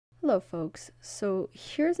Hello folks, so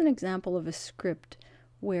here's an example of a script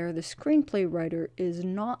where the screenplay writer is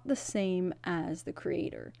not the same as the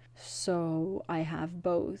creator. So I have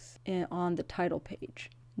both on the title page.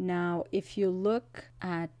 Now, if you look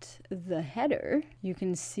at the header, you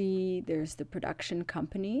can see there's the production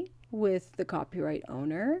company with the copyright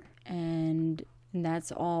owner, and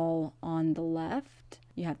that's all on the left.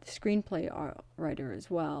 You have the screenplay writer as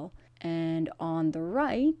well. And on the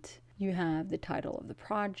right, you have the title of the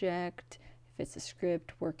project, if it's a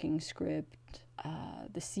script, working script,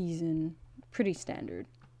 the season, pretty standard.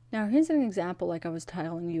 Now here's an example like I was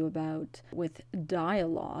telling you about with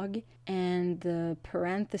dialogue and the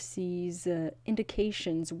parentheses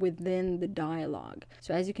indications within the dialogue.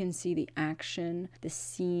 So as you can see, the action, the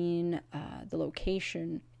scene, the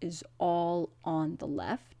location is all on the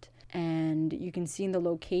left. And you can see in the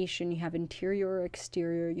location, you have interior or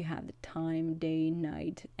exterior, you have the time, day,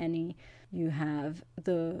 night, any. You have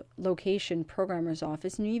the location, programmer's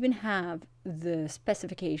office, and you even have the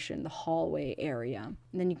specification, the hallway area.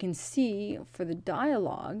 And then you can see for the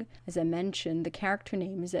dialogue, as I mentioned, the character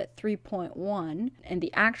name is at 3.1, and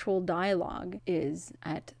the actual dialogue is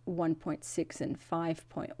at 1.6 and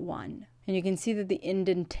 5.1. And you can see that the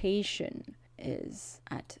indentation is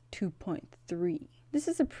at 2.3. This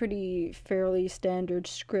is a pretty fairly standard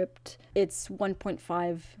script. It's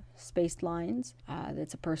 1.5 spaced lines.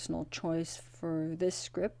 That's a personal choice for this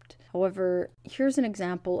script. However, here's an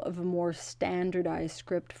example of a more standardized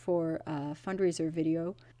script for a fundraiser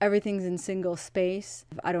video. Everything's in single space.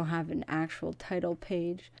 I don't have an actual title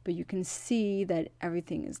page, but you can see that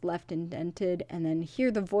everything is left indented, and then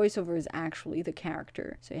here the voiceover is actually the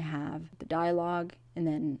character. So you have the dialogue, and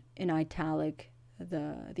then in italic,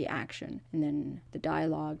 the action, and then the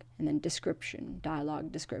dialogue, and then description,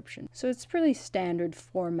 dialogue description. So it's pretty standard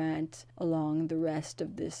format along the rest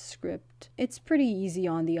of this script. It's pretty easy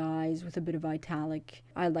on the eyes with a bit of italic.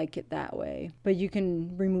 I like it that way. But you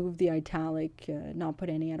can remove the italic, not put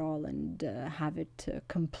any at all, and have it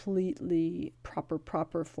completely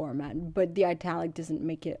proper format. But the italic doesn't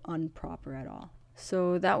make it improper at all.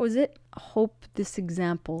 So that was it. Hope this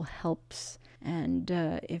example helps. And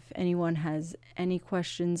if anyone has any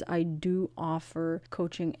questions, I do offer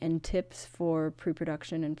coaching and tips for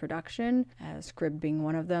pre-production and production, script being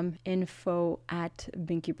one of them.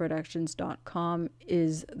 info@binkyproductions.com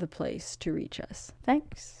is the place to reach us.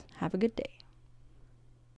 Thanks. Have a good day.